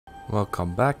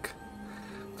Welcome back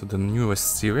to the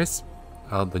newest series.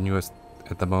 The newest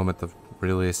at the moment of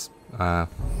release. Kinda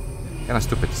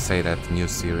stupid to say that, new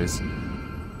series.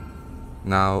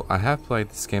 Now, I have played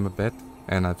this game a bit,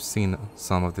 and I've seen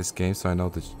some of this game, so I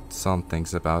know some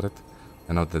things about it.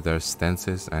 I know that there's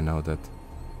stances, I know that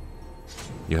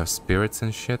you have spirits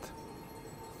and shit. So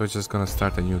we're just gonna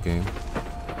start a new game.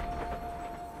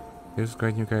 Here's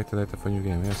great new character data for new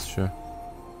game, yes, sure.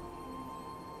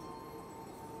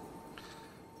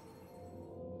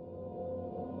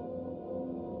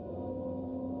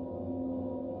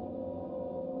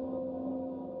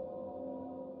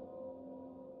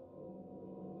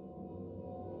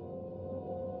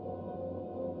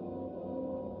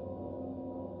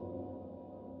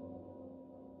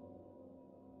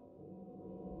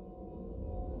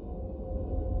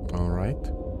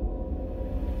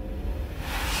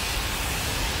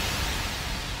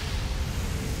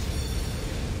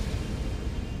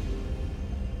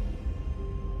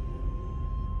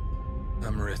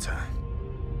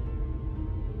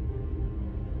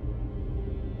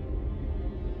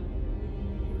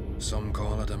 Some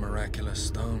call it a miraculous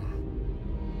stone.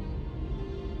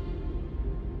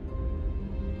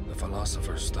 The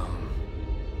Philosopher's Stone.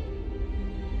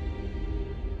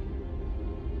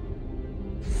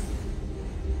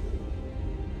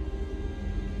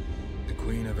 The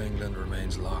Queen of England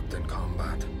remains locked in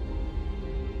combat.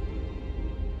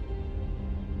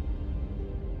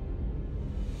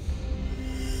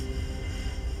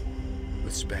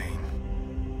 With Spain.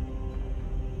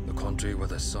 The country where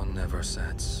the sun never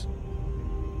sets.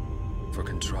 For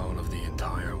control of the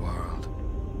entire world.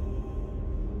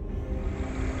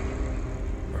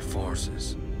 Her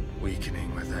forces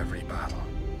weakening with every battle.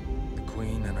 The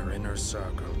Queen and her inner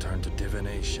circle turn to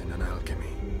divination and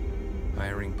alchemy,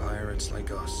 hiring pirates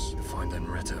like us to find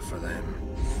Amrita for them.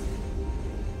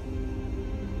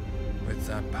 With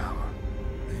that power,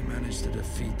 they managed to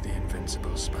defeat the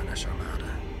invincible Spanish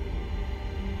Armada.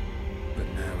 But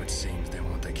now it seems they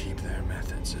want to keep their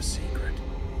methods a secret.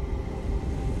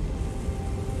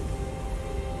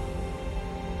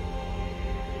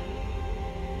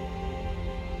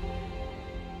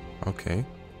 Okay.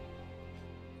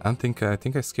 I think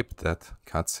I skipped that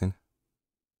cutscene.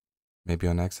 Maybe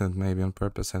on accident, maybe on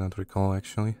purpose, I don't recall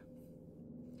actually.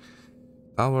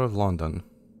 Tower of London.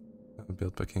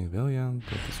 Built by King William,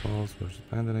 built his walls, was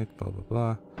abandoned it, blah blah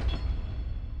blah.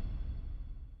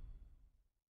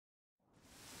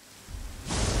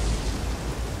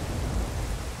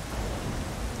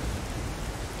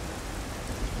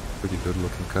 Pretty good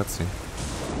looking cutscene.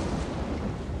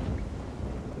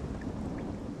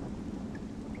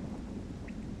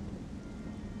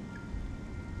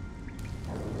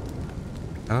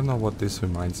 I don't know what this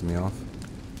reminds me of.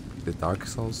 The Dark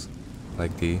Souls?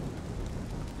 Like the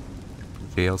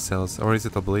jail cells? Or is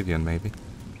it Oblivion maybe?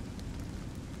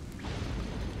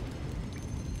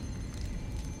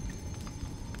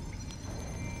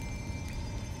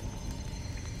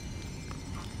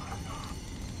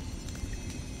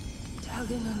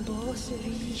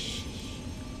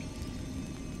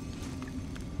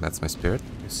 That's my spirit.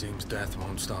 It seems death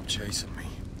won't stop chasing me.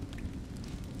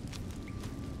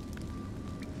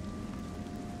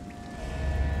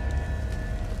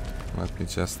 Let me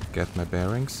just get my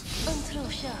bearings.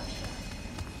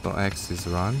 So X is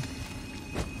run.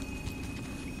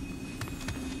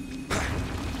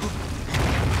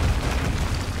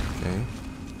 Okay.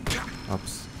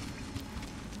 Oops.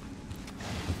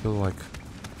 I feel like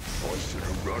I should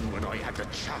have run when I had the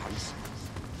chance.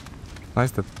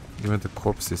 nice that even the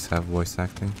corpses have voice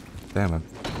acting. Damn it.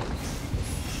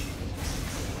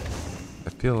 I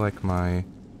feel like my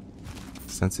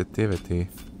sensitivity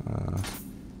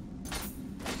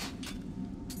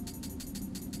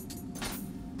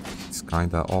it's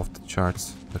kinda off the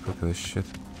charts. Look at this shit.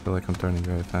 I feel like I'm turning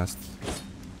very fast.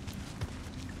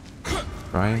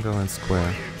 Triangle and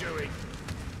square.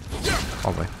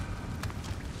 Oh wait.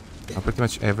 Pretty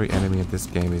much every enemy in this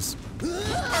game is...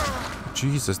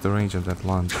 Jesus, the range of that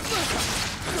lunge.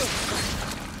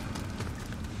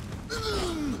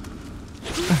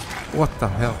 What the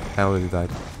hell? I already died.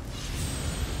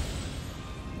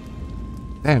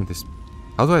 Damn this.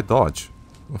 How do I dodge?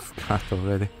 I forgot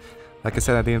already. Like I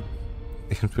said, I didn't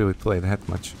really play that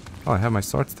much. Oh, I have my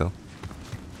sword still.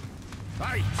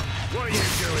 Hey, what are you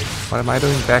doing? What am I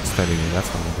doing? Backstabbing me, that's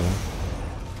what I'm doing.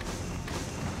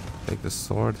 Take the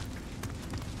sword.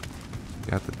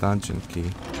 Got the dungeon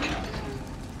key.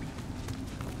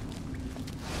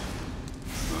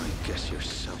 I guess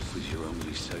yourself was your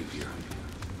only savior.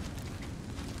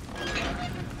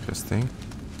 Interesting.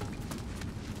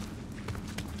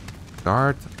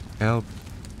 Guard, help.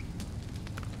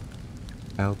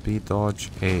 LB dodge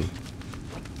A.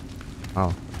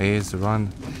 Oh, A is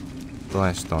run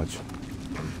slash dodge.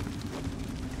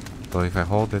 So if I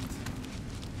hold it,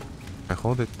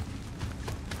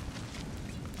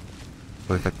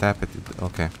 so if I tap it,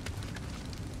 okay.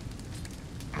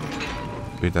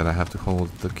 Weird that I have to hold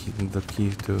the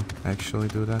key to actually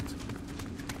do that.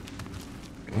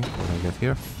 Okay, what do I get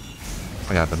here?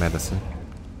 Oh yeah, the medicine.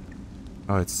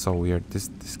 Oh, it's so weird. This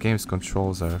game's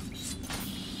controls are...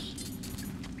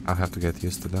 I'll have to get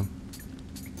used to them.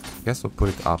 Guess we'll put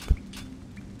it up.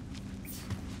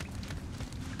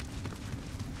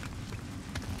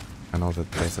 I know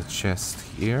that there's a chest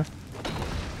here.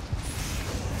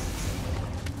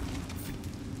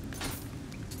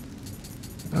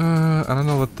 I don't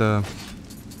know what the...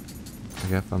 I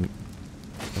guess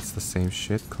that's the same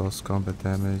shit. Close combat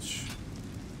damage.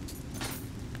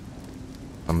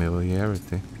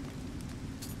 Familiarity.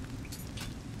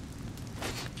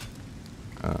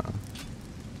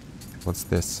 What's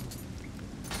this?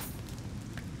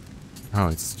 Oh,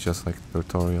 it's just like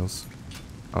tutorials.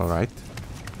 Alright.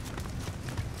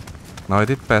 Now I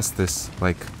did pass this,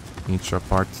 like, intro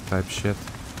part type shit.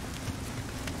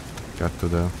 Got to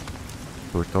the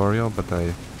tutorial, but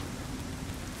I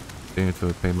didn't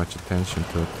really pay much attention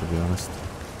to it, to be honest.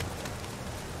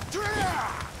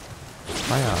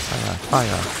 Fire, fire,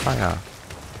 fire, fire.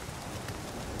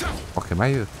 Okay,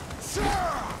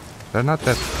 they're not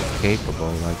that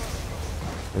capable, like,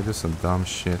 they do some dumb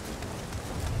shit.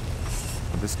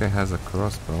 But this guy has a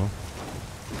crossbow.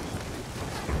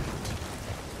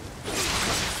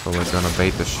 So we're gonna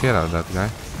bait the shit out of that guy.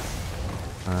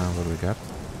 What do we got?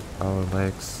 Power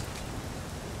legs.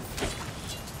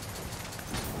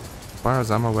 As far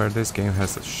as I'm aware, this game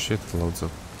has shitloads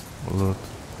of loot.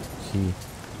 Key.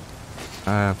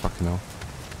 Fucking hell.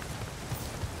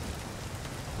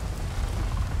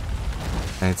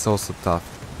 And it's also tough,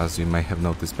 as you may have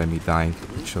noticed by me dying,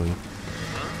 actually,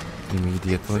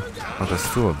 immediately. Oh, there's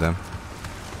two of them.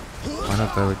 Why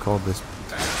not I recall this?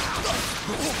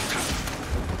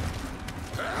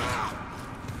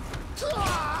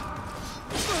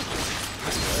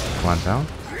 One down.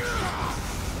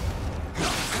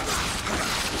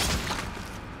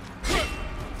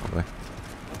 Oh boy.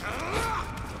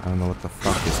 I don't know what the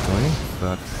fuck is going,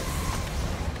 but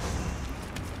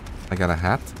I got a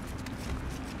hat.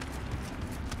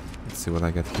 Let's see what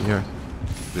I got here.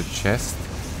 The chest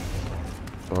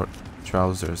or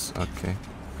trousers. Okay.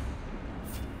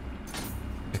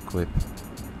 Equip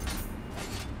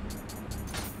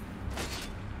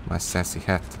my sassy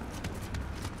hat.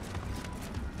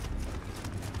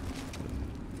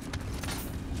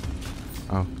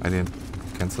 Oh, I didn't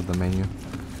cancel the menu.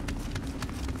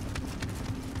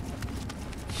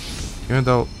 Even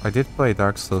though I did play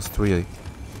Dark Souls 3,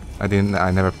 I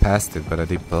never passed it, but I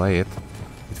did play it.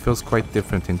 It feels quite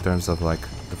different in terms of like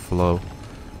the flow.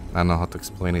 I don't know how to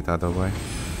explain it other way.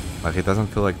 Like it doesn't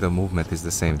feel like the movement is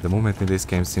the same. The movement in this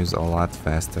game seems a lot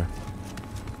faster.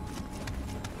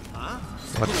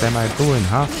 What am I doing,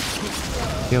 huh?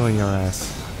 Killing your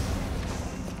ass.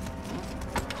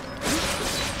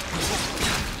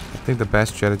 I think the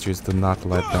best strategy is to not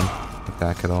let them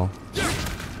attack at all.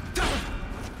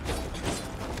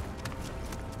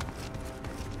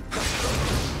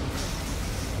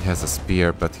 He has a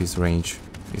spear, but his range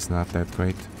is not that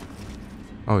great.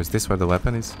 Oh, is this where the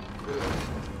weapon is?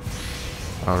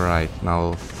 Alright,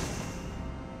 now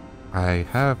I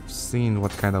have seen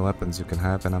what kind of weapons you can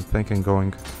have, and I'm thinking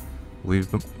going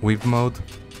weave mode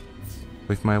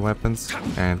with my weapons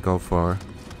and go for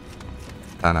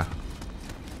Tana.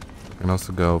 And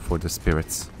also go for the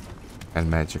spirits and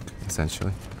magic,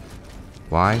 essentially.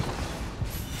 Why? Do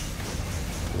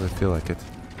I feel like it?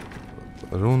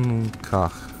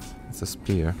 Runkach. It's a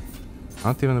spear. I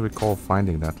don't even recall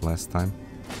finding that last time.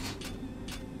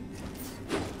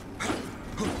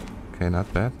 Okay,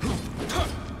 not bad.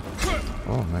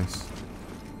 Oh, nice.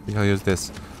 I think I'll use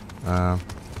this. The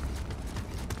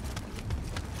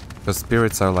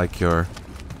spirits are like your...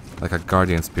 like a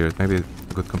guardian spirit. Maybe a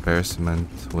good comparison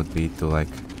would be to like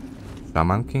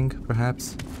Shaman King,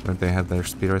 perhaps, where they have their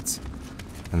spirits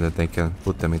and that they can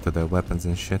put them into their weapons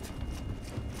and shit.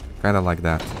 Kinda like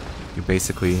that. You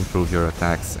basically improve your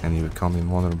attacks and you become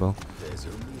invulnerable. There's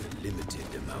only a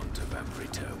limited amount of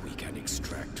Amrita we can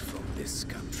extract from this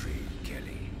country,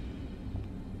 Kelly.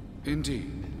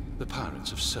 Indeed, the pirates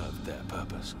have served their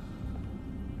purpose.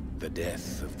 The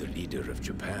death of the leader of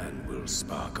Japan will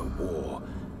spark a war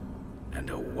and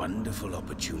a wonderful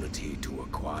opportunity to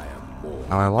acquire more.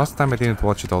 Now, last time I didn't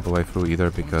watch it all the way through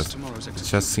either because it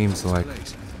just seems like...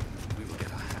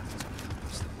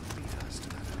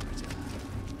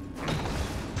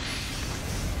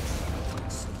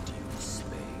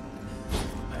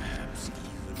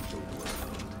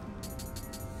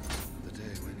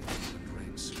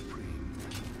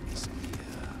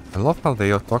 love how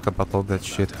they all talk about all that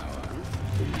shit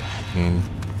in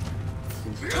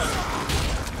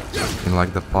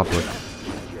like the public.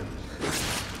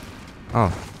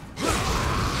 Oh,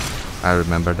 I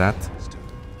remember that.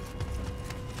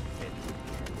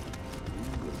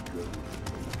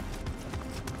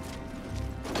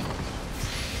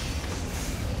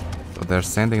 So they're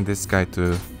sending this guy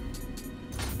to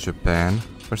Japan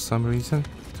for some reason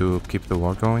to keep the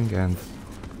war going, and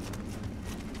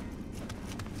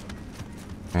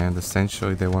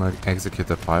essentially they want to execute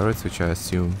the pirates, which I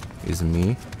assume is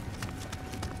me.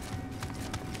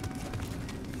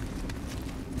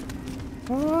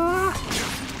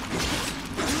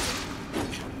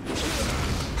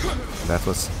 That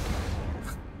was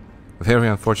very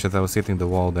unfortunate. I was hitting the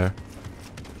wall there.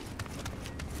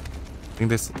 I think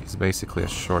this is basically a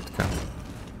shortcut.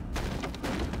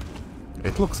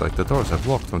 It looks like the doors are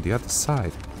blocked from the other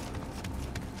side.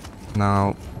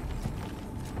 Now,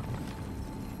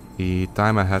 the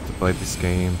time I had to play this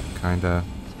game, kinda...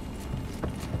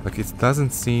 like, it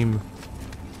doesn't seem...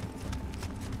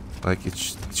 like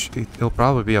it'll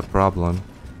probably be a problem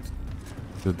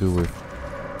to do with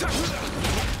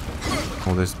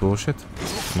all this bullshit.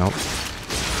 Nope.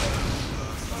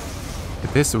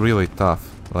 It is really tough,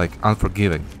 like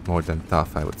unforgiving more than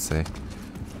tough, I would say.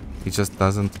 It just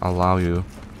doesn't allow you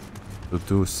to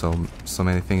do so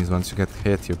many things. Once you get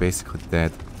hit, you're basically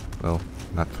dead. Well,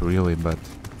 not really, but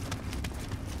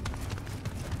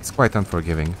it's quite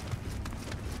unforgiving.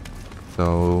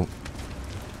 So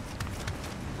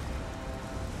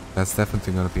that's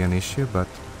definitely gonna be an issue, but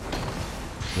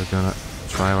we're gonna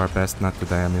try our best not to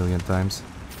die a million times.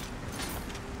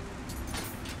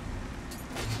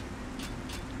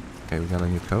 Okay, we got a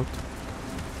new coat.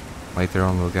 Later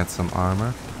on we'll get some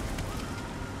armor.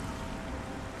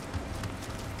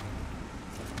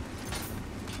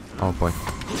 Oh boy.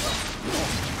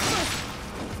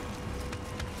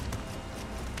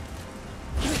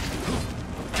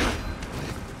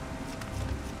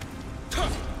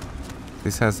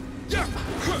 This has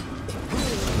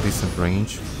decent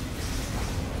range.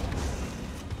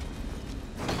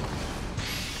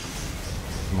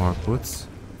 More boots.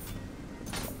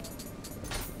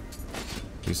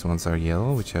 These ones are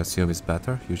yellow, which I assume is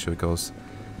better. Usually goes,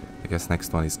 I guess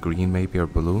next one is green maybe, or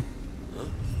blue.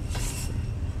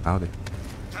 Howdy.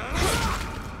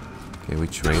 Okay, we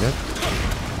traded.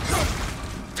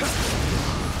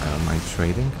 I don't mind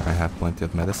trading. I have plenty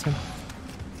of medicine.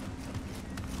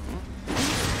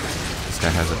 This guy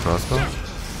has a crossbow.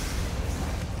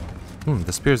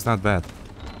 The spear's not bad.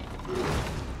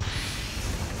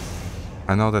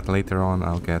 I know that later on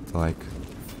I'll get like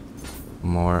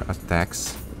more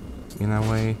attacks in a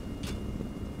way.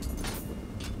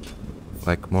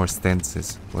 Like more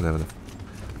stances, whatever.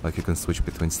 Like you can switch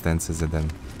between stances and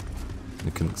then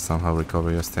you can somehow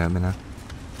recover your stamina.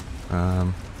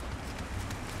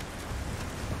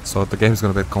 So the game's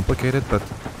gonna be complicated, but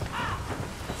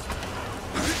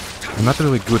I'm not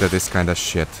really good at this kind of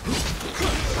shit.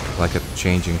 Like at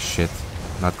changing shit.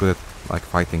 Not good at like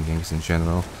fighting games in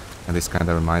general. And this kind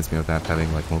of reminds me of that,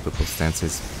 having like multiple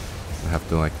stances. I have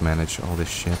to like manage all this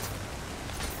shit.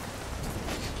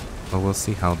 But we'll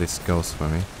see how this goes for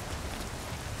me.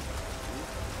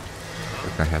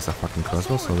 That guy has a fucking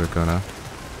crossbow, so we're gonna...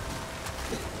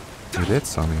 You did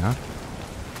saw me, huh?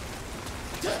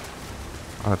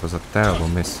 Oh, that was a terrible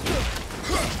miss.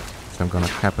 So I'm gonna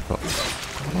capital...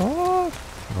 Oh!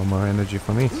 No more energy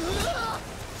for me.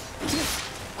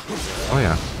 Oh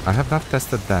yeah, I have not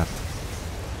tested that.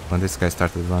 When this guy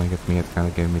started running at me, it kinda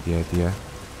gave me the idea.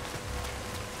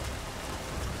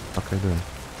 What are you doing?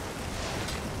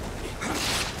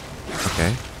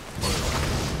 Okay.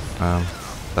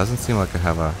 Doesn't seem like I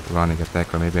have a running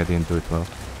attack, or maybe I didn't do it well.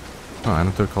 Oh, I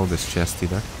don't recall this chest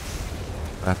either.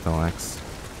 Battle axe.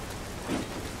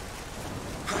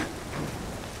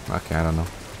 Okay, I don't know.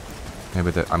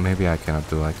 Maybe I cannot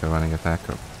do like a running attack.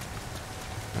 Or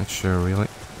not sure really.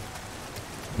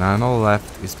 Now I know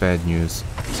left is bad news.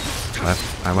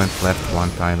 I went left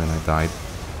one time and I died.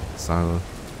 So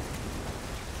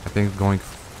I think going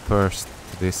first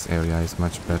to this area is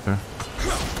much better.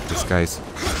 This guy's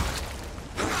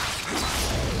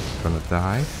gonna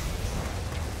die.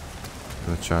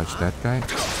 Gonna charge that guy.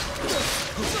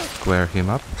 Square him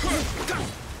up.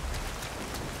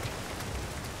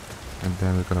 And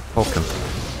then we're gonna poke him.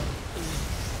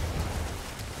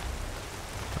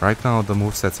 Right now the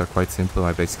movesets are quite simple.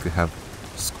 I basically have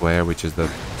square, which is the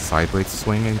sideways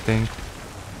swinging thing.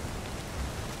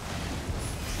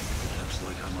 Looks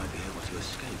like I might be able to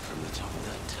escape from the top of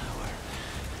that tower.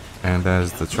 And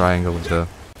there's the triangle with the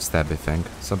stabby thing.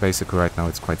 So basically right now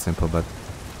it's quite simple, but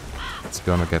It's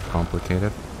gonna get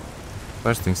complicated.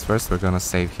 First things first, we're gonna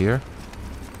save here.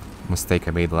 Mistake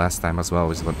I made last time as well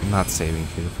was not saving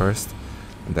here first.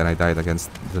 And then I died against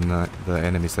the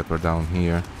enemies that were down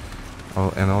here.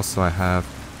 Oh, and also I have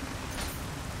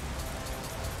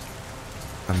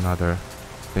another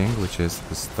thing, which is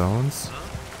the stones.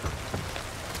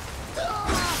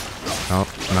 No,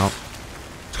 no.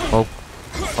 Poke.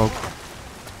 Poke.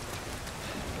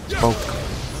 Poke.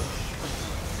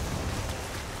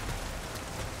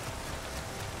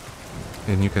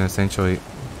 And you can essentially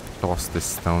toss these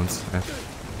stones at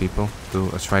people to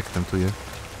attract them to you.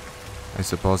 I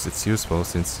suppose it's useful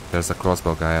since there's a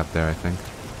crossbow guy up there, I think.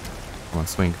 Come on,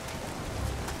 swing.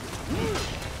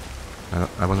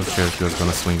 I wasn't sure if he was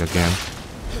gonna swing again.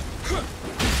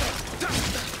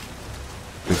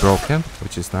 We broke him,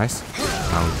 which is nice.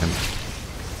 Now we can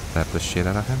tap the shit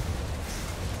out of him.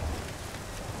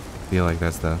 I feel like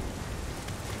that's the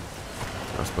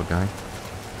crossbow guy.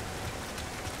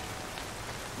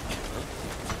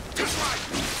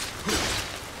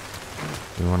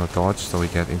 We want to dodge so we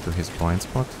get into his blind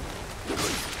spot.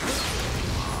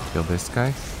 Kill this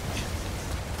guy.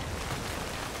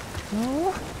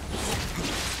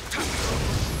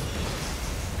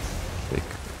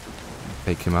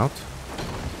 Take him out.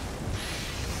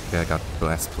 Okay, I got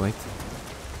blast plate.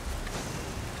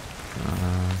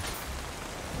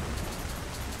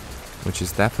 Which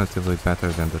is definitely better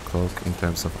than the cloak in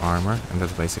terms of armor, and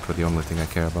that's basically the only thing I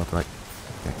care about, right?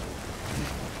 Okay.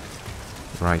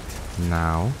 Right,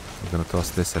 now I'm gonna toss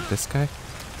this at this guy.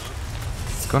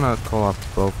 It's gonna call up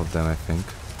both of them, I think.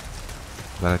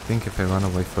 But I think if I run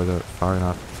away far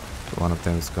enough, one of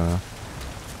them is gonna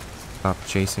stop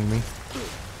chasing me.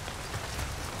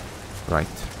 Right,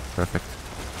 perfect.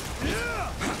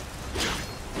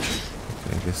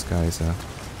 Okay, this guy is a...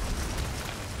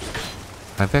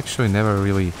 I've actually never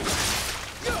really...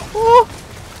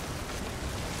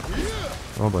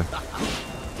 Oh boy.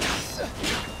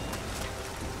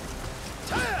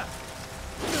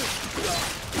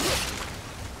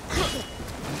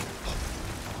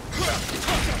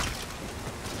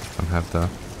 Don't have the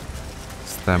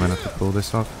stamina to pull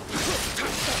this off.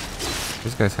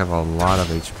 These guys have a lot of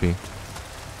HP.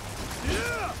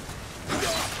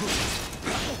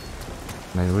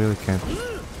 And I really can't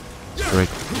break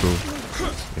through.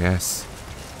 Yes.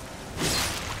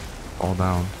 Fall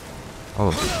down.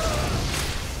 Oh.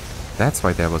 That's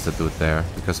why there was a dude there.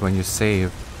 Because when you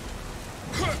save,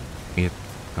 it...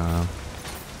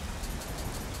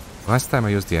 last time I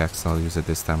used the axe, I'll use it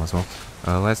this time as well.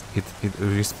 It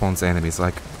respawns enemies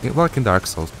like in Dark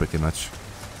Souls pretty much.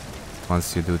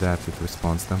 Once you do that, it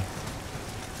respawns them.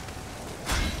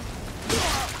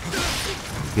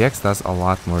 The axe does a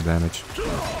lot more damage.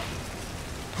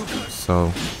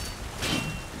 So...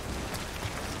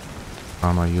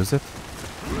 I'm gonna use it.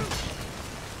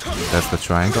 That's the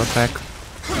triangle attack.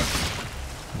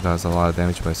 Does a lot of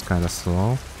damage, but it's kinda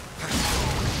slow.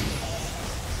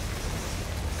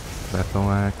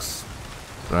 Battle axe.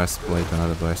 Breastplate,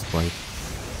 another breastplate.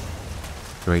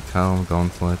 Great helm,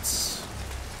 gauntlets.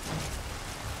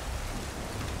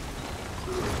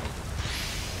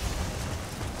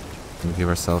 And give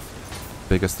ourselves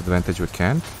biggest advantage we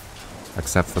can.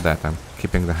 Except for that, I'm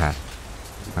keeping the hat.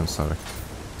 I'm sorry.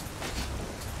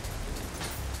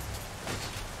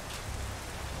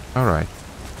 Alright.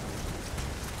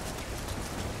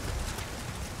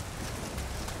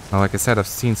 Now, like I said, I've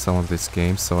seen some of these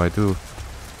games, so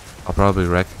I'll probably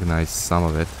recognize some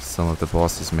of it. Some of the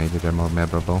bosses, maybe they're more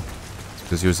memorable.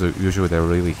 Because usually they're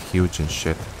really huge and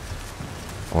shit.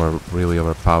 Or really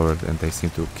overpowered, and they seem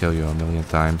to kill you a million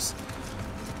times.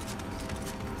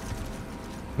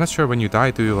 I'm not sure, when you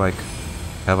die, do you like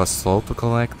have a soul to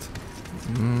collect?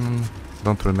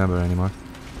 Don't remember anymore.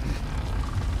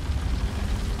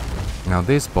 Now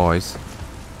these boys,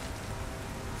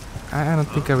 I don't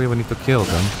think I really need to kill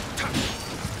them.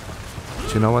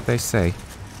 But you know what they say?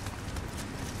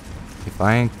 If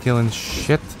I ain't killing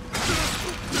shit,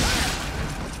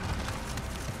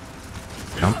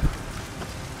 jump.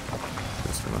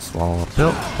 Just gonna swallow a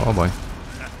pill. Oh boy.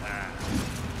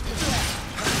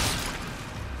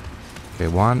 Okay,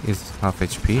 one is half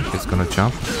HP. He's gonna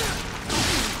jump.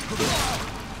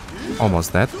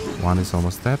 Almost dead. One is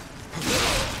almost dead.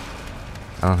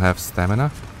 I don't have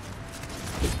stamina.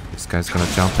 This guy's gonna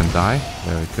jump and die.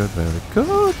 Very good, very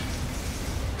good.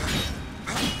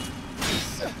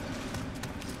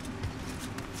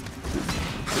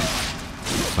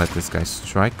 Let this guy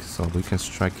strike so we can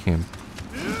strike him.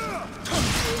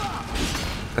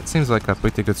 That seems like a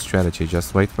pretty good strategy.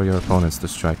 Just wait for your opponents to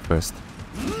strike first.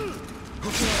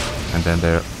 And then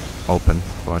they're open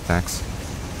for attacks.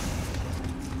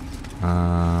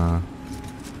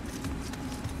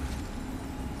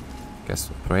 Guess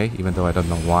we'll pray, even though I don't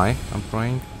know why I'm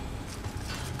praying.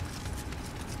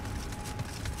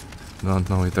 Don't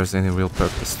know if there's any real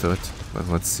purpose to it, but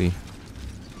let's see.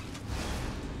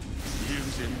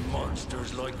 Using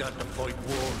monsters like that to fight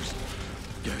wars.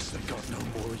 Guess they got no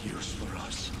more use for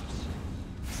us.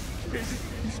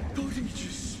 His body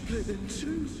just split in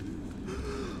two.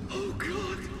 Oh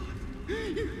God!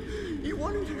 You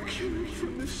wanted to kill me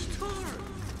from the start.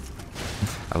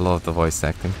 I love the voice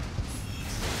acting.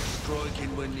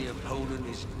 Striking when the opponent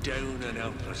is down and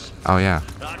helpless. Oh yeah,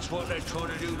 That's what they're trying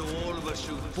to do to all of us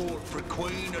who fought for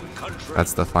Queen and country.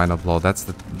 that's the final blow.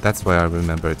 That's where I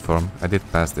remember it from. I did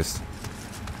pass this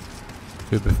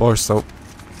here before, so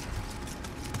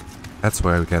that's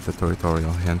where we get the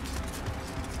tutorial hint.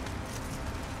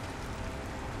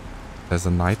 There's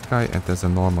a knight guy and there's a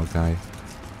normal guy.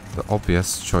 The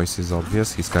obvious choice is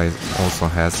obvious. His guy also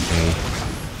has a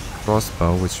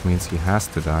crossbow, which means he has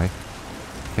to die.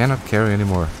 Cannot carry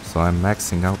anymore, so I'm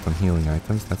maxing out on healing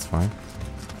items. That's fine.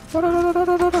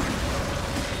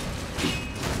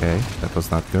 Okay, that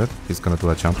was not good. He's gonna do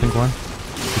a jumping one.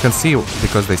 You can see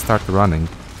because they start running.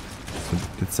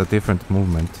 It's a different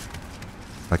movement.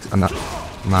 Like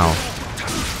now.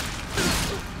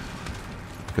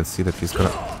 You can see that he's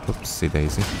gonna. Oopsie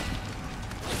daisy.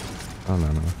 Oh no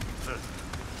no.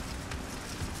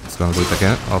 He's gonna do it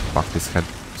again. Oh fuck, this had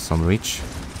some reach.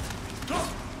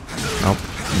 Nope,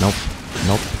 nope,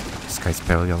 nope. This guy's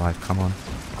barely alive, come on.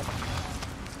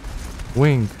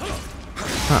 Wing!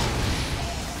 Huh.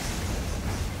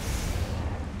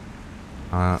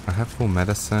 I have full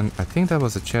medicine. I think there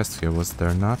was a chest here, was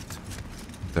there not?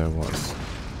 There was.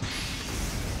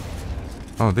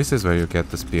 Oh, this is where you get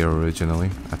the spear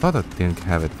originally. I thought I didn't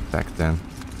have it back then.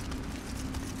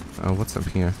 Oh, what's up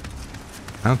here?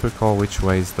 I don't recall which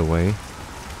way is the way.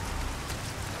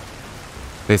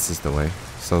 This is the way.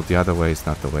 So the other way is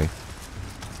not the way.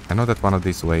 I know that one of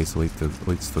these ways leads to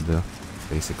the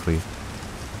basically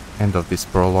end of this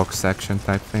prologue section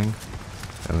type thing.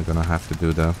 Then we're gonna have to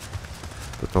do the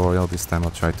tutorial. This time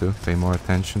I'll try to pay more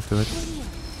attention to it.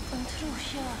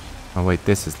 Oh wait,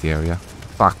 this is the area.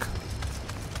 Fuck.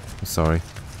 I'm sorry.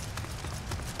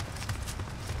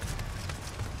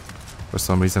 For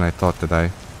some reason I thought that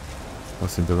I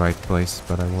was in the right place,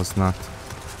 but I was not.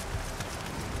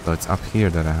 So it's up here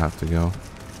that I have to go.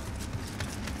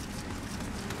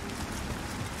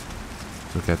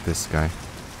 To get this guy.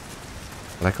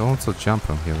 But I can also jump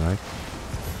from here, right?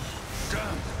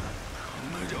 Damn!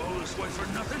 I made all this way for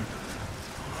nothing.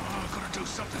 Oh, I gotta do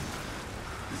something.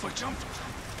 If I jump.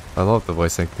 I love the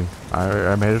voice acting.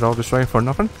 I made it all this way for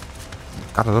nothing.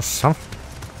 Gotta do something.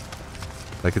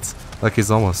 Like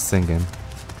he's almost singing.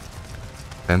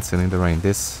 Dancing in the rain.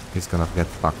 This he's gonna get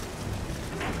fucked.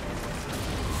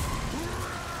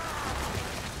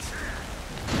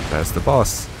 There's the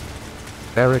boss.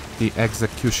 Derek the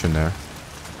Executioner.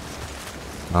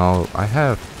 Now I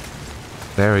have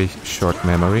very short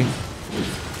memory.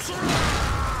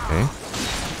 Okay.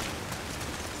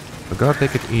 We're gonna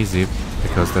take it easy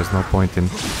because there's no point in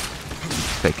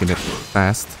taking it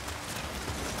fast.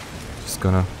 Just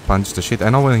gonna punch the shit. I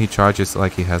know when he charges,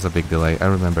 like, he has a big delay. I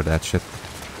remember that shit.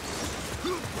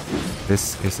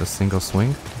 This is a single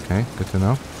swing. Okay, good to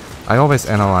know. I always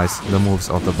analyze the moves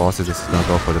of the bosses. This is gonna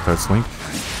go for the third swing.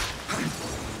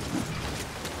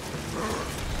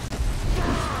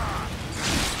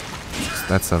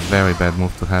 That's a very bad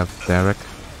move to have, Derek.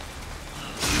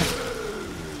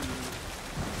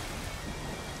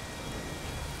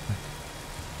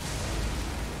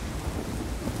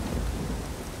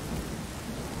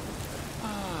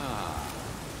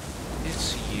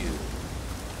 It's you.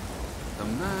 The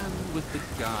man with the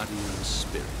guardian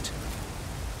spirit.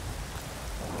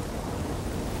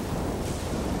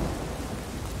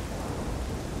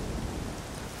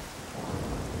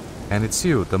 And it's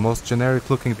you, the most generic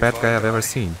looking bad guy I've ever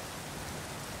seen.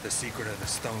 The secret of the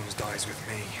stones dies with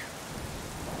me.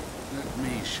 Let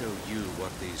me show you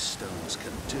what these stones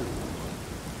can do.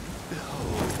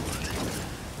 Behold.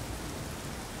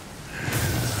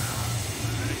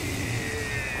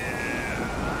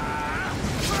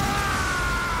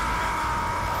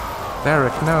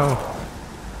 Derek, no.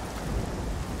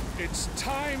 It's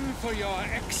time for your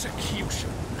execution.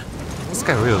 This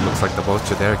guy really looks like the most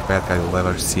generic bad guy you'll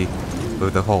ever see.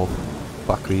 With the whole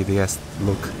fuckery DS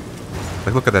look.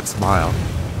 Like, look at that smile.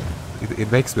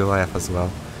 It makes me laugh as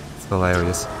well. It's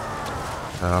hilarious.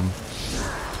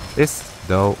 This,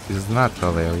 though, is not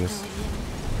hilarious.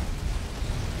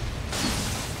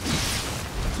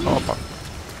 Oh, fuck.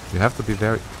 You have to be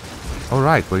very...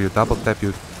 Alright, when you double tap,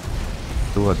 you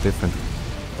do a different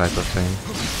type of thing.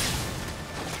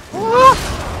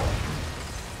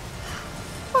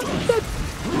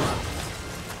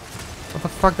 What the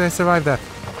fuck did I survive that?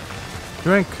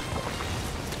 Drink!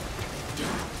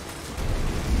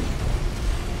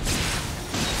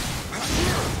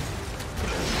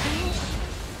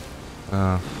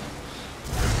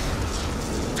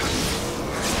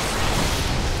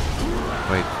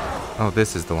 Wait. Oh,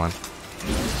 this is the one.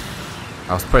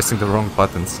 I was pressing the wrong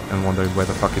buttons and wondering why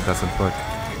the fuck it doesn't work.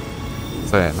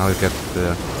 So yeah, now you get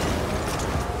to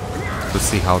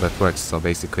see how that works. So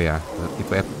basically, yeah,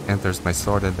 it enters my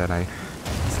sword and then I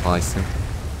slice him.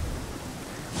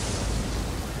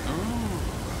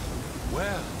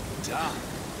 Well done.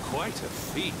 Quite a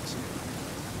feat.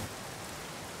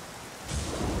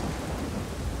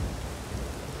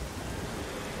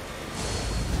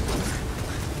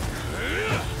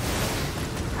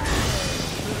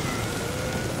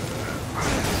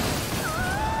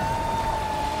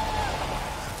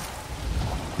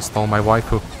 He stole my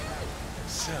waifu.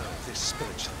 So this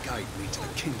spirit shall guide me to the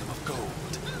kingdom of gold.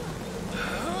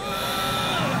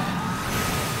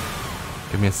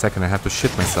 Give me a second, I have to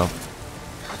shit myself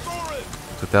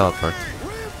to teleport.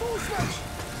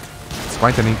 It's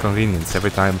quite an inconvenience.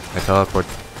 Every time I teleport,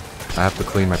 I have to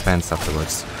clean my pants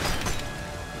afterwards.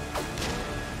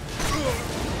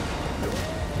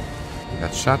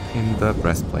 Got shot in the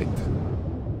breastplate.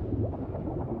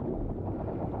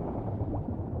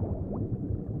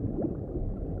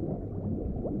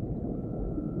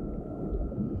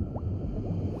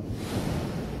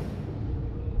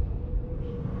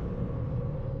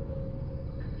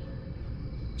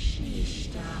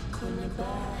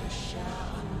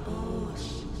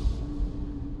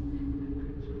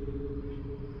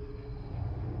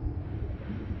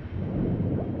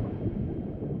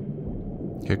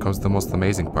 Here comes the most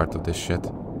amazing part of this shit.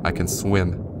 I can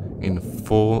swim in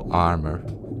full armor.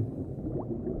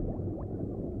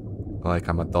 Like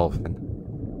I'm a dolphin.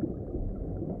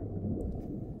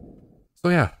 So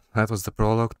yeah, that was the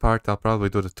prologue part. I'll probably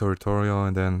do the tutorial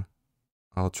and then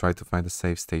I'll try to find a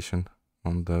save station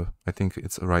on the... I think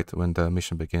it's right when the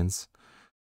mission begins.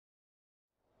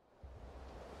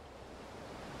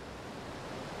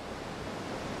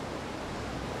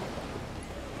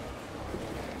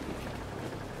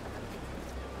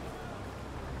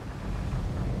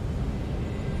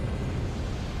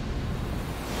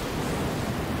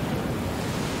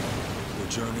 The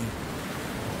journey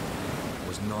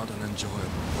was not an enjoyable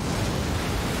one.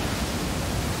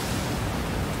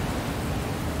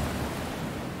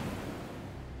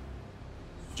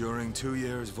 During 2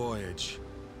 years' voyage,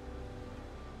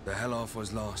 the Helloff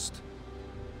was lost.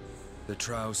 The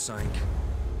trow sank,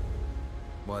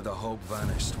 while the hope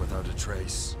vanished without a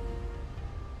trace.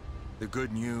 The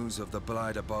good news of the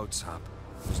Blythe boatshap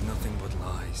was nothing but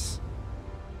lies.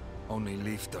 Only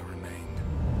Leifta remained.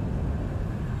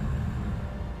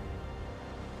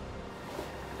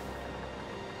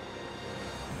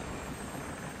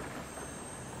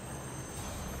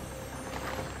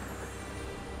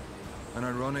 An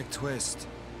ironic twist.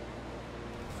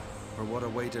 For what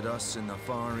awaited us in the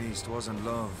Far East wasn't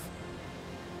love.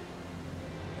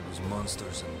 It was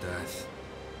monsters and death.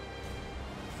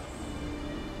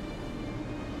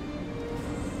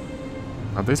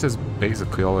 Now this is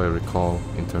basically all I recall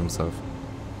in terms of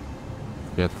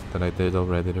shit that I did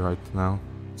already right now.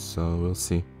 So we'll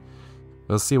see.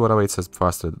 We'll see what awaits us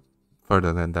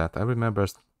further than that. I remember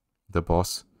the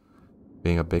boss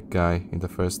being a big guy in the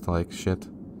first like shit.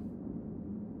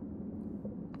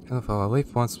 I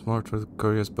lived once more through the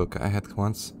curious book I had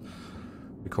once.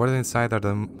 Recorded inside are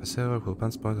the several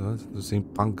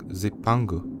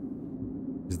Zipangu.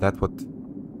 Is that what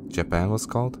Japan was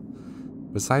called?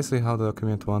 Precisely how the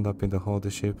document wound up in the hold of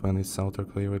the ship when its outer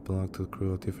clearly belonged to the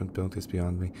crew of different buildings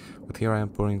beyond me. But here I am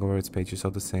poring over its pages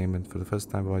all the same, and for the first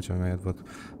time voyage I made, what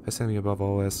fascinated me above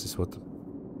all else is what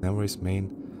memories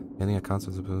many accounts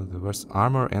of the worst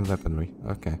armor and weaponry.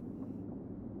 Okay.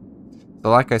 So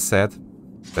like I said,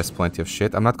 there's plenty of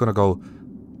shit. I'm not gonna go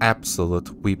absolute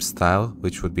weep style,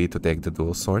 which would be to take the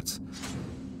dual swords.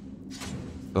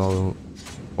 So,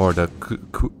 or the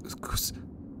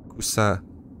kusa.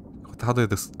 How do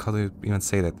you even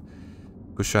say that?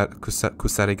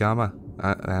 Kusarigama?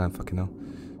 I don't fucking know.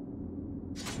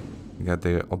 You got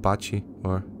the obachi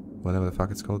or whatever the fuck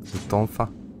it's called, the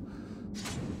tonfa,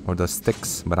 or the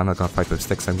sticks. But I'm not gonna fight with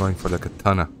sticks. I'm going for the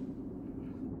katana.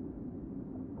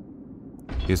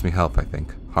 Gives me health, I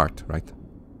think. Heart, right?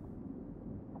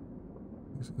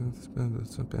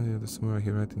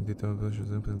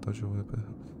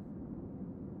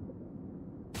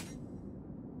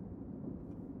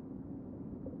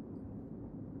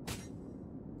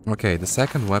 Okay, the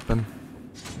second weapon.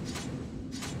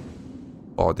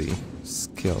 Body,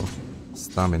 skill,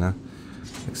 stamina,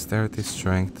 dexterity,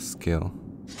 strength, skill.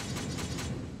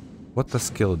 What does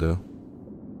skill do?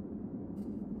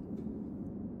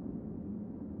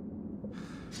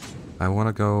 I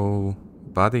wanna go...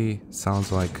 Body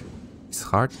sounds like... Is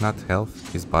heart not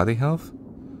health? Is body health?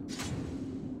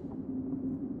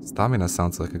 Stamina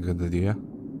sounds like a good idea.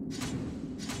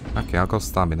 Okay, I'll go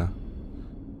stamina.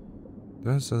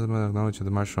 This is my knowledge of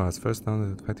the martial arts. First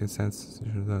known that fighting sense,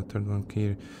 third one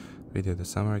key video. The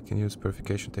samurai can use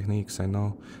purification techniques. I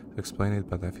know to explain it,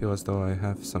 but I feel as though I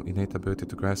have some innate ability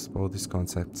to grasp all these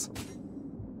concepts.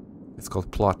 It's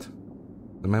called plot.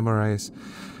 The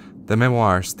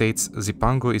memoir states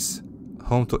Zipangu is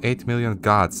home to 8 million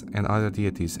gods and other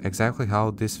deities. Exactly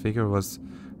how this figure was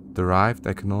derived,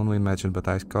 I can only imagine, but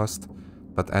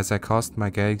as I cast my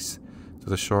gaze to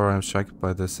the shore, I am struck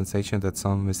by the sensation that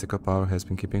some mystical power has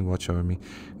been keeping watch over me.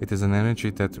 It is an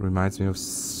energy that reminds me of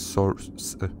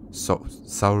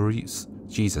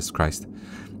Jesus Christ.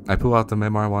 I pull out the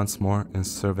memoir once more and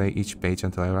survey each page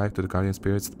until I arrive to the guardian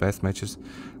spirits. The best matches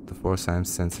the force I am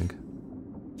sensing.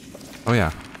 Oh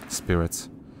yeah, spirits.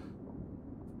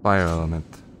 Fire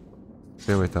element.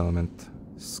 Spirit element.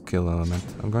 Skill element.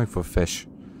 I'm going for fish.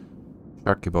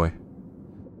 Sharky boy.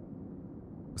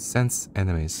 Sense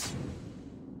enemies.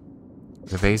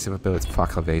 Evasive ability.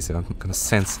 Fuck evasive. I'm gonna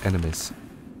sense enemies.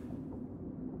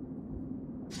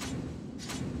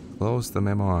 Close the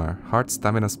memoir. Heart,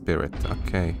 stamina, spirit.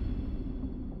 Okay.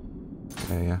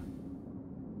 Yeah.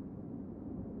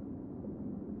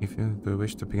 If you do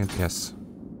wish to begin, yes.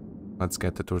 Let's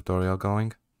get the tutorial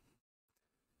going.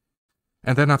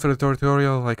 And then after the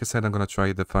tutorial, like I said, I'm gonna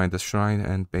try to find the shrine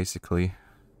and basically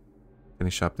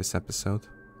finish up this episode.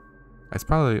 It's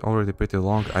probably already pretty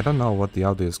long. I don't know what the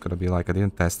audio is gonna be like. I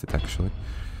didn't test it actually.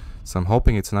 So I'm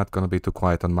hoping it's not gonna be too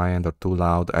quiet on my end or too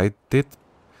loud. I did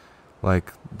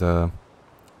like the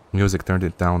music, turned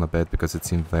it down a bit because it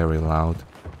seemed very loud.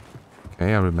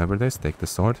 Okay, I remember this. Take the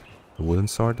sword. The wooden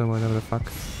sword or whatever the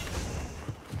fuck.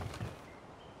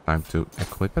 Time to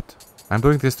equip it. I'm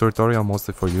doing this tutorial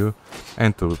mostly for you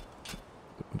and to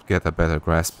get a better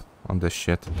grasp on this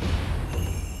shit.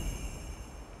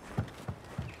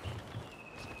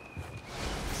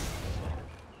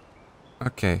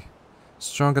 Okay.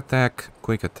 Strong attack,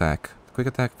 quick attack. Quick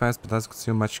attack fast but doesn't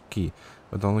consume much ki,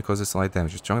 but only causes slight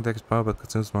damage. Strong attack is power but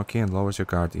consumes more ki and lowers your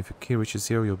guard. If your ki reaches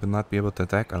 0, you will not be able to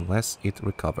attack unless it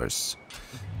recovers.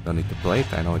 Don't need to play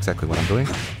it, I know exactly what I'm doing.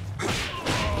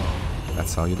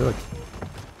 That's how you do it.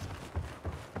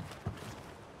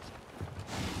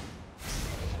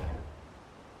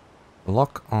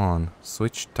 Lock on.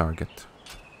 Switch target.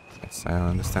 Yes, I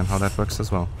understand how that works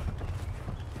as well.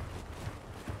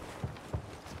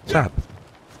 Stab.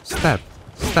 Stab.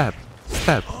 Stab.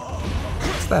 Stab.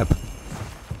 Stab.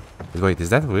 Wait, is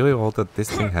that really all that this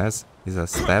thing has? Is a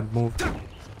stab move?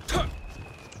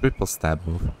 Triple stab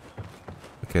move.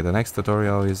 Okay, the next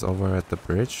tutorial is over at the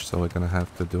bridge, so we're gonna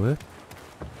have to do it.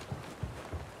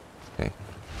 Okay.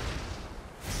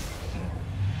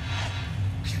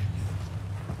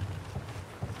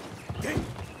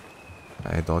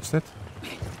 I dodged it.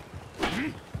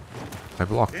 I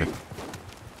blocked it.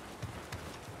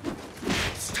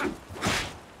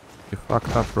 You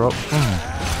fucked up, bro.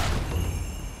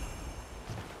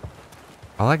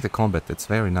 I like the combat, it's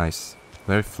very nice.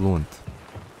 Very fluent.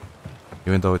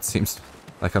 Even though it seems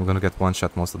like I'm gonna get one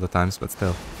shot most of the times, but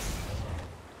still.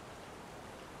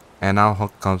 And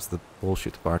now comes the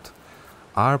bullshit part.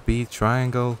 RB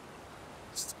triangle.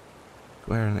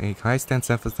 Square and A. High stance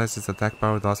emphasizes attack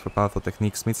power, allows for powerful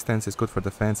techniques. Mid stance is good for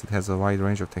defense, it has a wide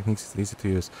range of techniques, it's easy to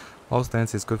use. Low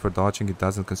stance is good for dodging, it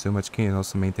doesn't consume much ki and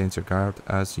also maintains your guard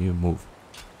as you move.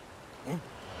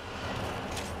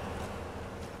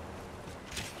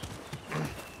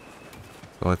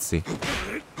 So let's see.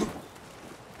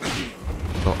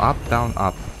 So up, down,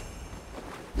 up.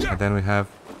 And then we have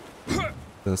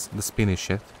the spinny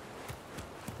shit.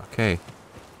 Okay.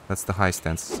 That's the high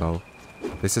stance, so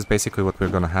this is basically what we're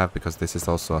gonna have because this is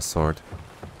also a sword.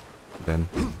 Then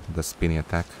the spinny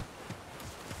attack.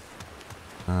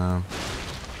 Can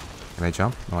I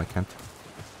jump? No, I can't.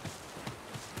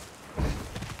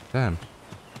 Damn.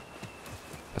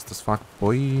 Fast as fuck,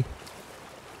 boy.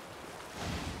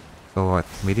 So what?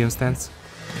 Medium stance?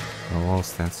 No, low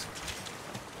stance.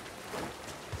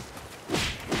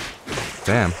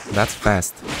 Damn, that's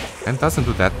fast. And doesn't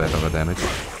do that bad of a damage.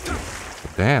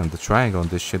 But damn, the triangle on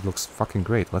this shit looks fucking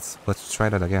great. Let's try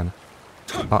that again.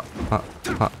 Ha, ha,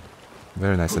 ha.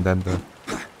 Very nice. And then the...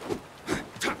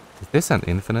 Is this an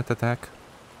infinite attack?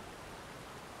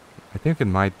 I think it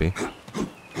might be.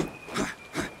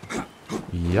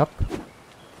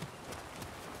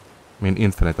 I mean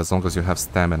infinite, as long as you have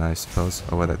stamina, I suppose,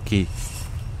 over that key.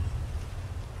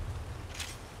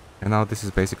 And now this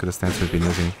is basically the stance we've been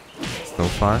using so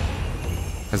far.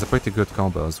 Has a pretty good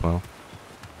combo as well.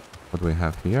 What do we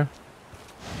have here?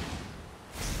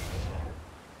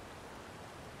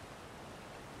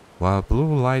 While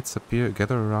blue lights appear,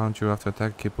 gather around you after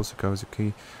attack, key pulse recovers your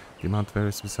key. The amount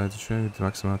varies besides the trigger, the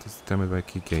maximum amount is determined by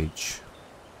key gauge.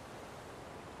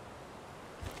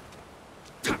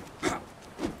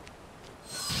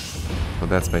 So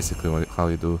that's basically how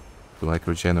you do to like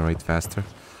regenerate faster.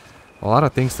 A lot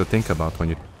of things to think about when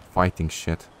you're fighting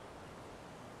shit.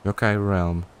 Yokai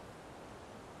Realm.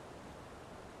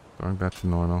 Going back to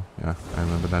normal. Yeah, I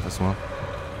remember that as well.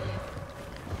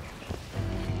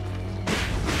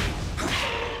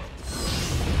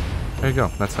 There you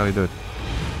go, that's how you do it.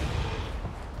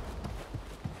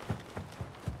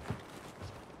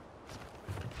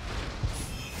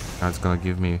 Now it's gonna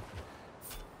give me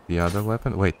the other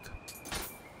weapon. Wait.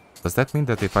 Does that mean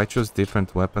that if I choose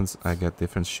different weapons, I get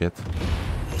different shit?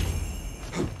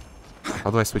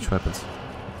 How do I switch weapons?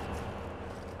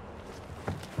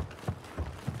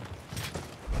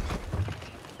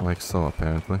 Like so,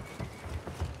 apparently.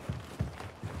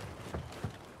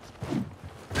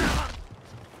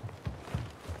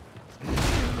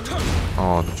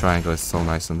 Oh, the triangle is so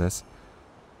nice in this.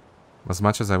 As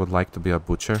much as I would like to be a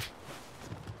butcher,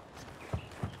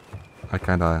 I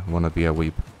kinda wanna be a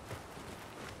weeb.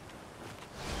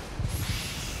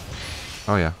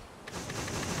 Oh yeah.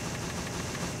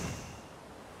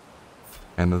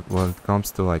 And when it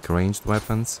comes to like ranged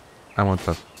weapons, I want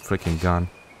a freaking gun.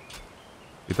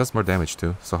 It does more damage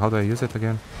too. So how do I use it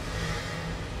again?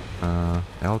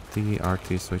 LT,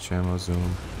 RT, switch ammo,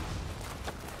 zoom.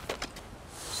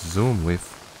 Zoom with.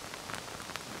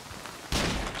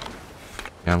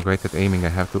 Yeah, I'm great at aiming. I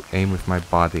have to aim with my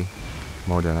body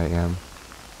more than I am.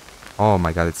 Oh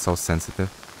my god, it's so sensitive.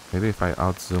 Maybe if I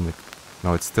outzoom it.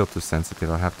 No, it's still too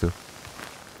sensitive. I have to.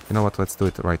 You know what? Let's do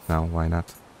it right now. Why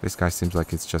not? This guy seems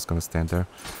like it's just gonna stand there.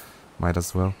 Might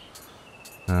as well.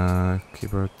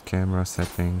 Keyboard, camera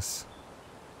settings.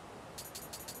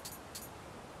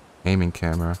 Aiming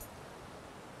camera.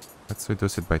 Let's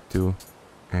reduce it by 2.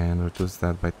 And reduce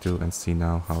that by 2 and see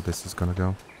now how this is gonna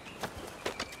go.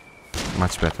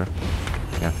 Much better.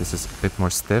 Yeah, this is a bit more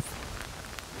stiff.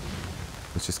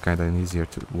 Which is kinda an easier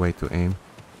way to aim.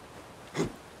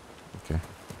 Okay.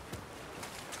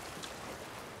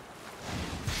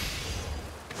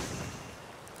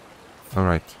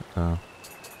 Alright.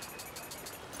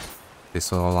 This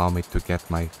will allow me to get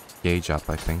my gauge up,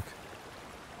 I think.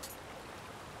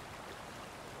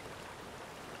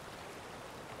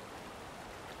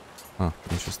 Oh,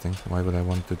 interesting. Why would I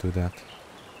want to do that?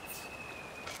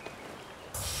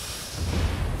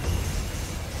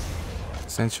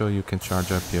 Essentially, you can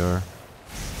charge up your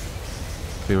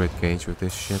spirit gauge with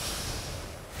this shit.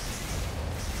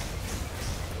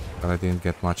 But I didn't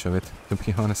get much of it, to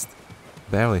be honest.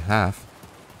 Barely half.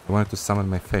 I wanted to summon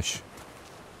my fish.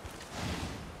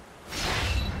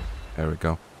 There we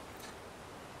go.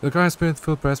 The current spirit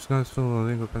full press becomes full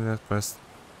living weapon at press.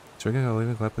 Triggering a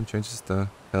living weapon changes the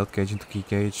health gauge into key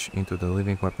gauge into the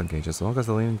living weapon gauge. As long as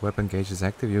the living weapon gauge is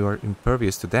active, you are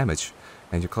impervious to damage,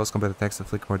 and your close combat attacks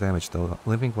inflict more damage. The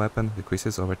living weapon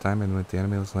decreases over time, and when the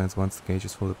enemy lands once the gauge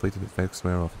is fully depleted, effects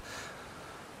wear off.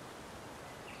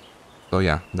 So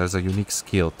yeah, there's a unique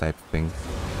skill type thing.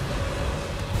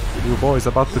 You boys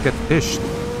about to get fished.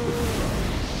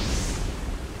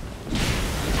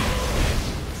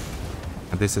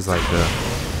 And this is like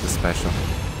the special.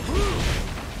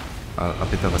 A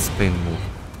bit of a spin move.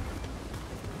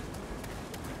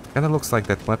 Kinda looks like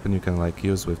that weapon you can like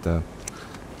use with the...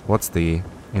 What's the...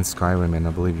 in Skyrim, and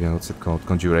I believe, you know, what's it called?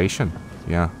 Conjuration?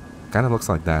 Yeah. Kinda looks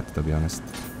like that, to be honest.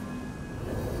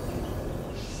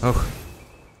 Oh.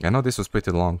 I know this was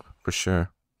pretty long, for sure.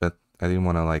 But I didn't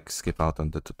want to like skip out on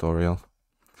the tutorial.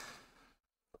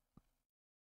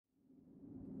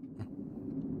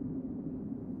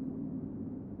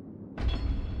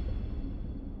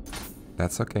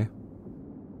 That's okay.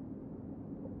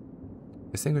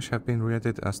 Distinguish have been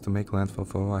readied as to make landfall,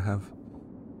 for all I have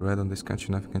read on this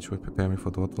country, nothing can should prepare me for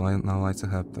what now lights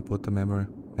ahead. I put the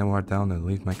memoir down and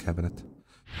leave my cabinet.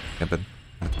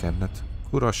 Not cabinet.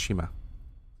 Kuroshima.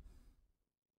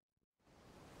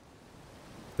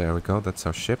 There we go, that's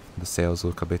our ship. The sails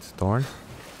look a bit torn.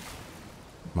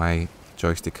 My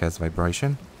joystick has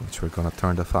vibration, which we're gonna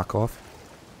turn the fuck off.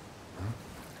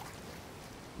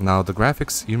 Now the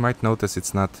graphics, you might notice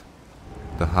it's not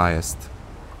the highest.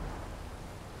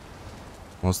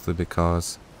 Mostly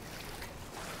because,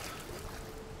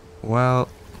 well,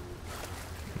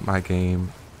 my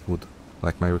game would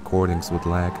like my recordings would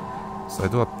lag. So I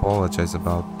do apologize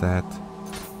about that.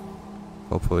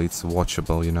 Hopefully it's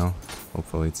watchable, you know?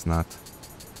 Hopefully it's not.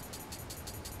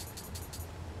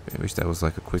 I wish there was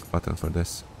like a quick button for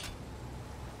this.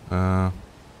 Right,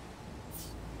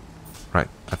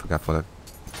 I forgot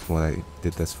what I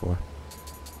did this for.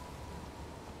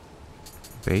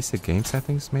 Basic game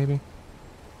settings, maybe?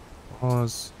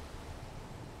 Pause.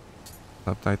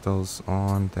 Subtitles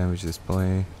on, damage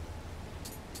display.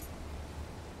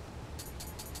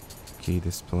 Key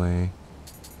display.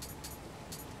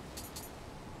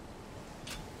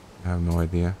 I have no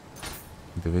idea.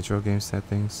 Individual game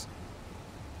settings.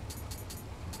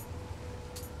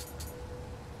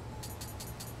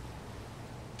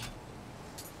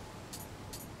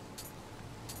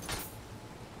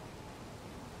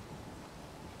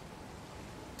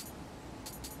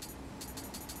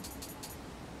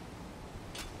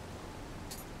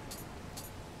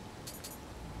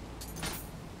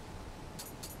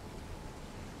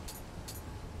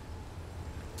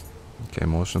 Okay,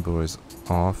 motion blur is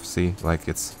off. See, like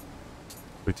it's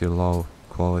pretty low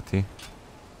quality.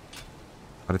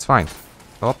 But it's fine.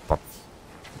 Oh, oh.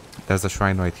 There's a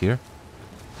shrine right here.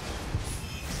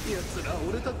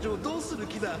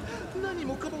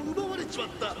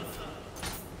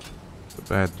 Too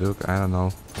bad, Duke. I don't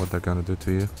know what they're gonna do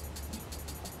to you.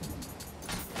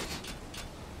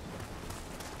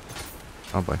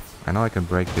 Oh boy. I know I can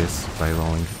break this by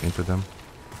rolling into them.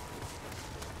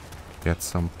 Get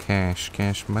some cash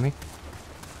money.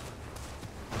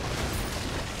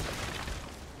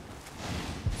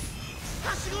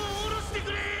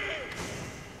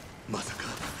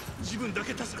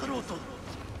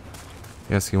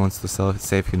 Yes, he wants to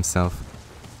save himself.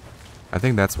 I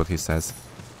think that's what he says.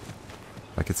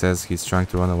 Like it says he's trying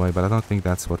to run away, but I don't think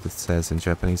that's what it says in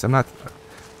Japanese. I'm not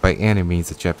by any means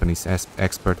a Japanese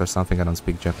expert or something. I don't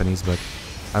speak Japanese, but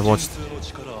I watched...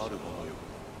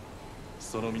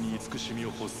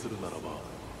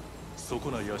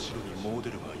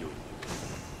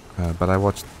 but I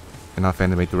watched enough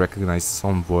anime to recognize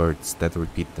some words that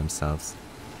repeat themselves.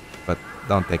 But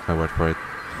don't take my word for it.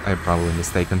 I'm probably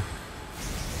mistaken.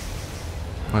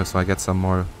 Oh, so I get some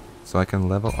more... So I can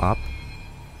level up.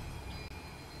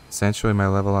 Essentially my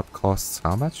level up costs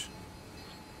how much?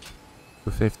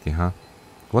 250, huh?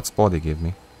 What's body give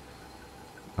me?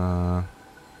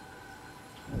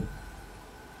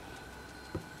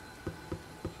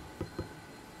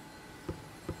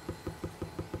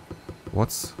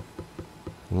 What's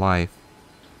life?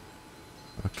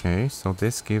 Okay, so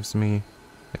this gives me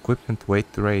equipment,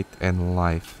 weight rate, and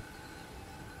life.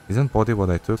 Isn't body what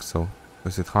I took, so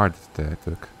is it hard that I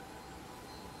took?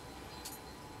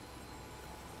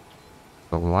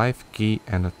 So life, key,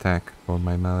 and attack for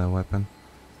my melee weapon.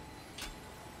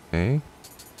 Okay.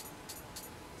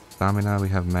 Stamina, we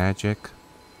have magic,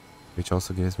 which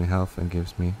also gives me health and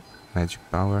gives me magic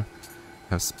power. We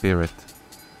have spirit,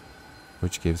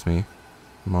 which gives me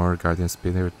more guardian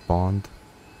spirit bond,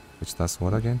 which does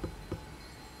what again?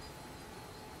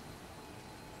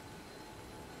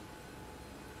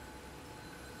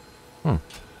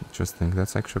 Interesting,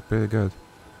 that's actually pretty good.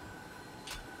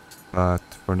 But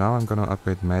for now I'm gonna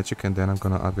upgrade magic and then I'm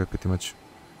gonna upgrade pretty much...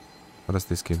 What does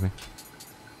this give me?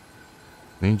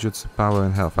 Ninjutsu power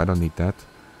and health, I don't need that.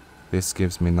 This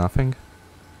gives me nothing.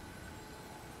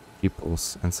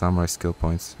 Peoples and samurai skill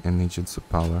points and ninjutsu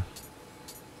power.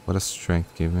 What does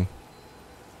strength give me?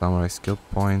 Samurai skill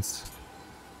points.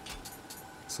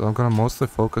 So I'm gonna mostly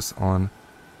focus on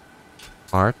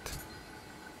art,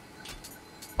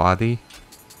 body,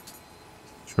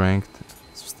 strength,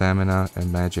 stamina,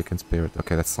 and magic and spirit.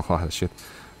 Okay, that's a lot of shit.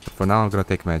 But for now I'm gonna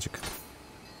take magic.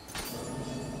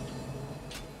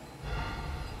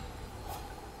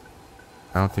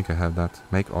 I don't think I have that.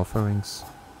 Make offerings.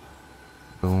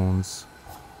 Boons.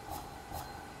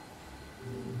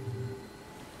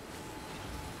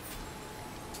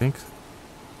 I think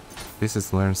this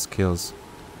is learn skills.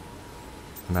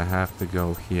 And I have to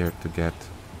go here to get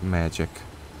magic.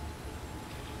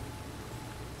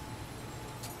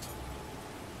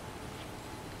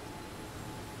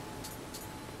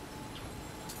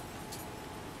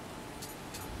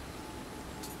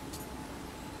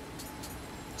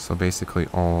 So basically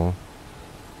all...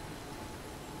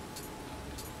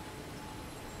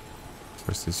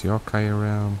 First is Yokai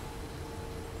Realm.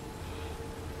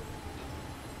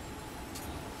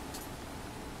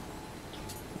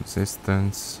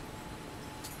 Resistance.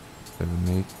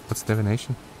 What's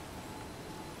divination?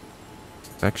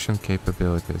 Action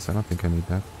capabilities. I don't think I need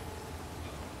that.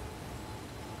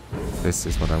 This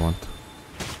is what I want.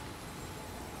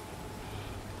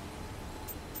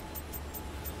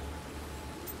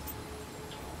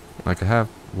 Like I have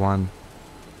one,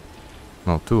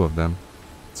 no, two of them.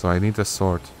 So I need a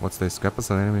sword. What's this? Grapples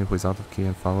an enemy who is out of key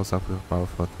and follows up with a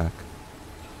powerful attack.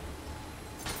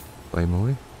 Play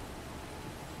movie?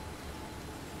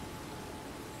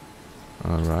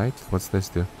 Alright, what's this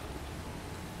do?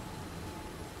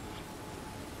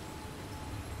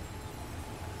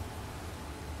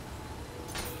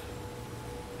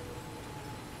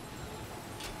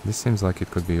 This seems like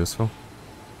it could be useful.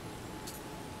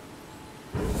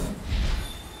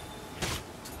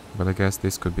 But I guess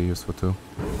this could be useful too.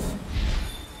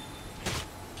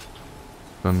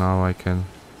 So now I can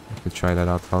try that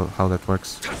out, how that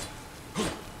works.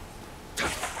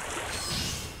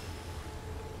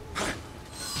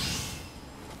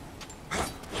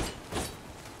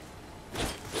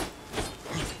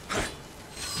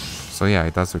 So yeah,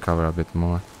 it does recover a bit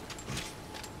more.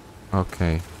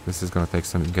 Okay, this is gonna take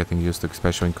some getting used to,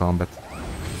 especially in combat.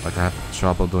 Like I have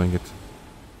trouble doing it.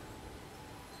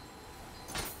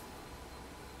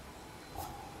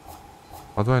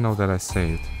 How do I know that I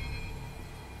saved?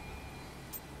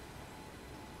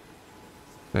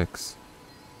 6.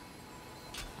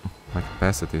 My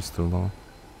capacity is too low.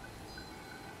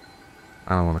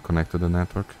 I don't want to connect to the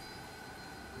network.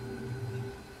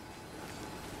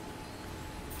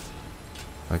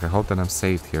 Like I hope that I'm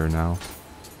saved here now.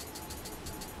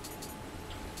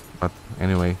 But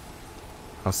anyway,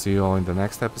 I'll see you all in the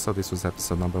next episode. This was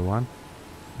episode number 1.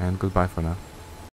 And goodbye for now.